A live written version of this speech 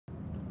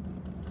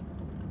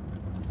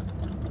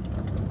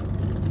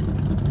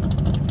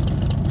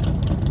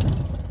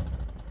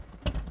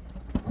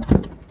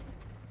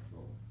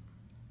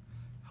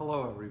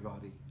Hello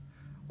everybody.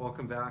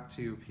 Welcome back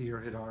to Pierre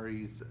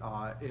Hedary's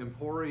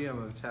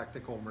Emporium of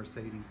Technical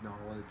Mercedes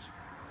Knowledge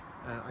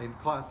and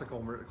classic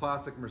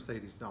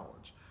Mercedes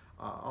knowledge,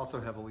 also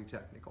heavily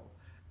technical.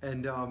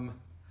 And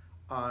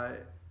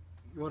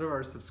one of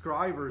our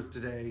subscribers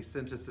today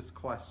sent us this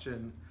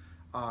question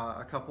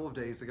a couple of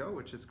days ago,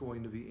 which is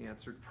going to be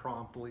answered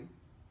promptly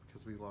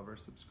because we love our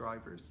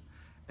subscribers.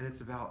 And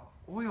it's about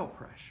oil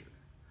pressure.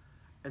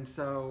 And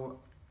so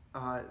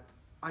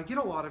I get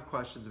a lot of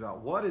questions about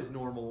what is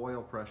normal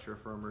oil pressure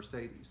for a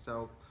Mercedes.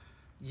 So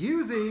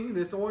using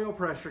this oil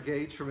pressure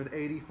gauge from an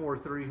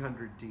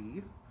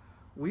 84-300D,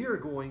 we are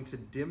going to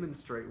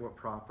demonstrate what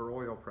proper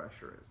oil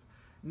pressure is.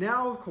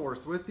 Now, of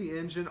course, with the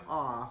engine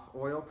off,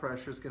 oil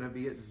pressure is going to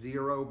be at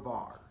 0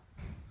 bar,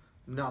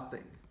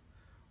 nothing.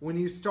 When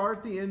you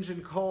start the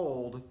engine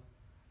cold,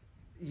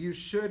 you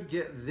should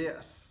get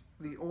this.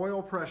 The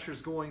oil pressure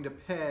is going to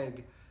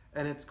peg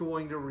and it's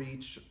going to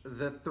reach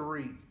the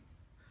 3.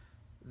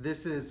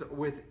 This is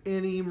with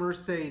any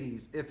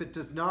Mercedes. If it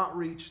does not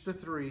reach the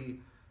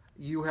 3,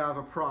 you have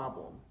a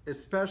problem,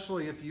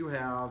 especially if you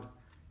have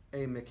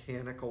a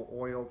mechanical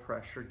oil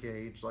pressure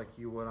gauge like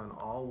you would on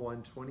all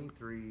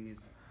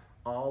 123s,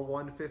 all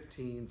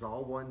 115s,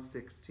 all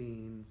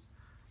 116s,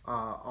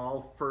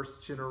 all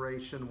first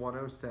generation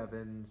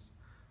 107s.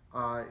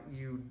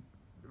 You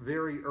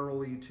very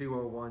early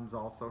 201s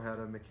also had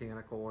a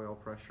mechanical oil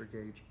pressure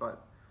gauge,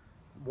 but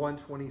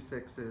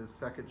 126s,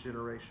 second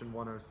generation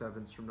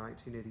 107s from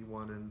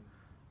 1981 and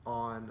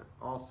on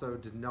also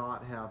did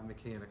not have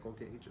mechanical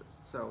gauges.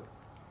 So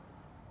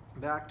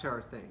back to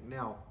our thing.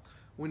 Now,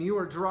 when you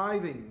are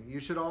driving, you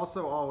should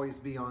also always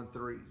be on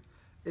 3.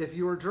 If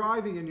you are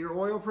driving and your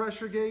oil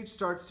pressure gauge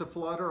starts to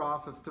flutter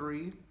off of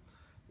 3,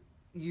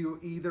 you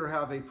either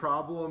have a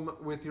problem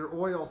with your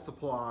oil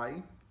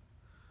supply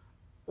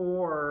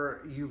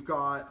or you've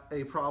got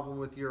a problem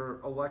with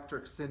your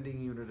electric sending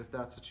unit if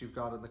that's what you've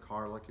got in the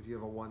car, like if you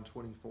have a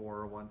 124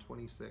 or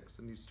 126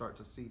 and you start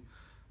to see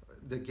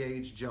the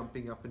gauge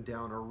jumping up and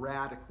down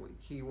erratically,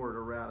 keyword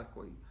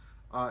erratically.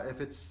 If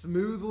it's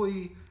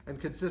smoothly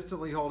and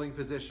consistently holding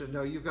position,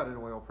 no, you've got an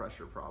oil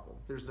pressure problem.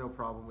 There's no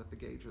problem with the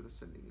gauge or the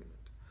sending unit.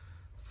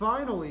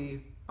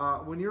 Finally,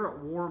 when you're at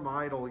warm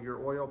idle, your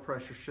oil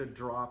pressure should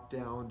drop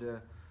down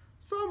to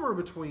somewhere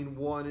between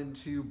 1 and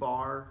 2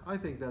 bar. I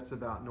think that's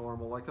about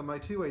normal. Like on my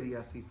 280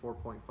 SE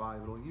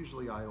 4.5, it'll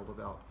usually idle to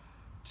about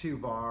 2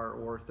 bar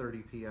or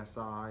 30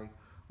 PSI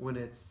when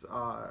it's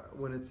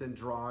in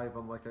drive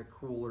on like a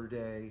cooler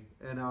day.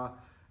 And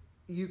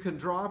you can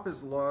drop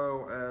as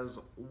low as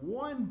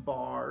 1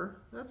 bar.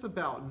 That's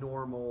about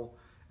normal.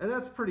 And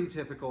that's pretty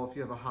typical if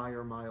you have a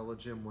higher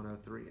mileage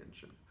M103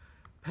 engine.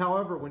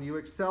 However, when you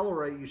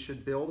accelerate, you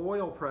should build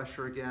oil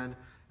pressure again,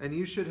 and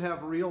you should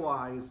have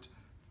realized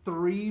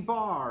 3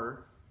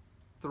 bar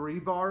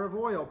of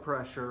oil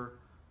pressure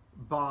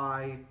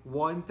by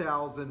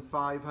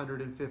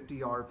 1,550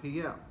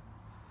 RPM.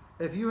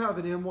 If you have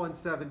an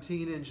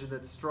M117 engine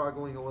that's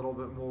struggling a little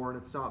bit more and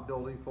it's not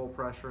building full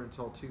pressure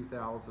until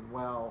 2,000,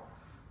 well,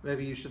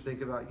 maybe you should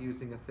think about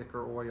using a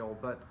thicker oil,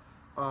 but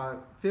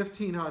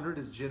 1,500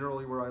 is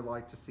generally where I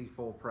like to see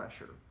full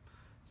pressure.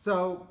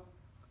 So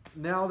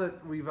now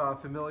that we've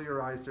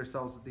familiarized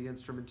ourselves with the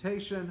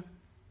instrumentation,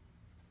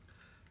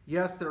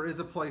 yes, there is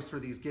a place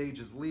where these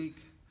gauges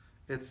leak.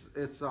 It's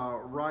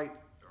right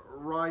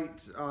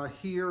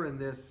here in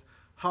this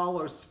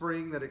hollow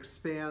spring that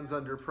expands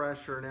under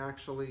pressure and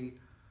actually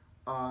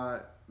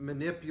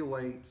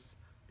manipulates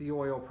the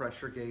oil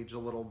pressure gauge a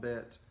little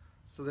bit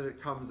so that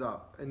it comes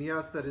up. And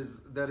yes, that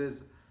is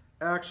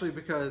actually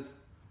because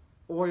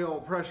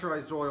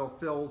pressurized oil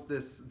fills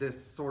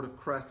this sort of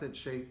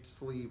crescent-shaped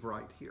sleeve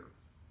right here.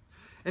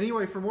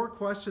 Anyway, for more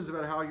questions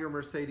about how your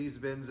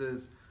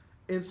Mercedes-Benz's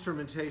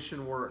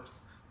instrumentation works,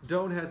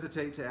 don't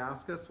hesitate to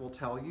ask us. We'll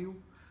tell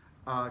you.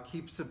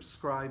 Keep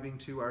subscribing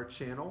to our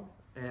channel,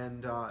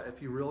 and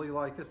if you really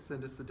like us,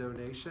 send us a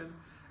donation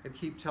and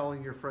keep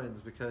telling your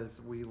friends, because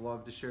we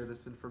love to share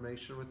this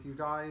information with you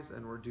guys,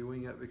 and we're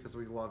doing it because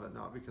we love it,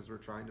 not because we're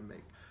trying to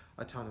make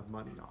a ton of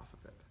money off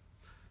of it.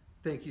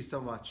 Thank you so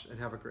much and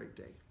have a great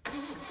day.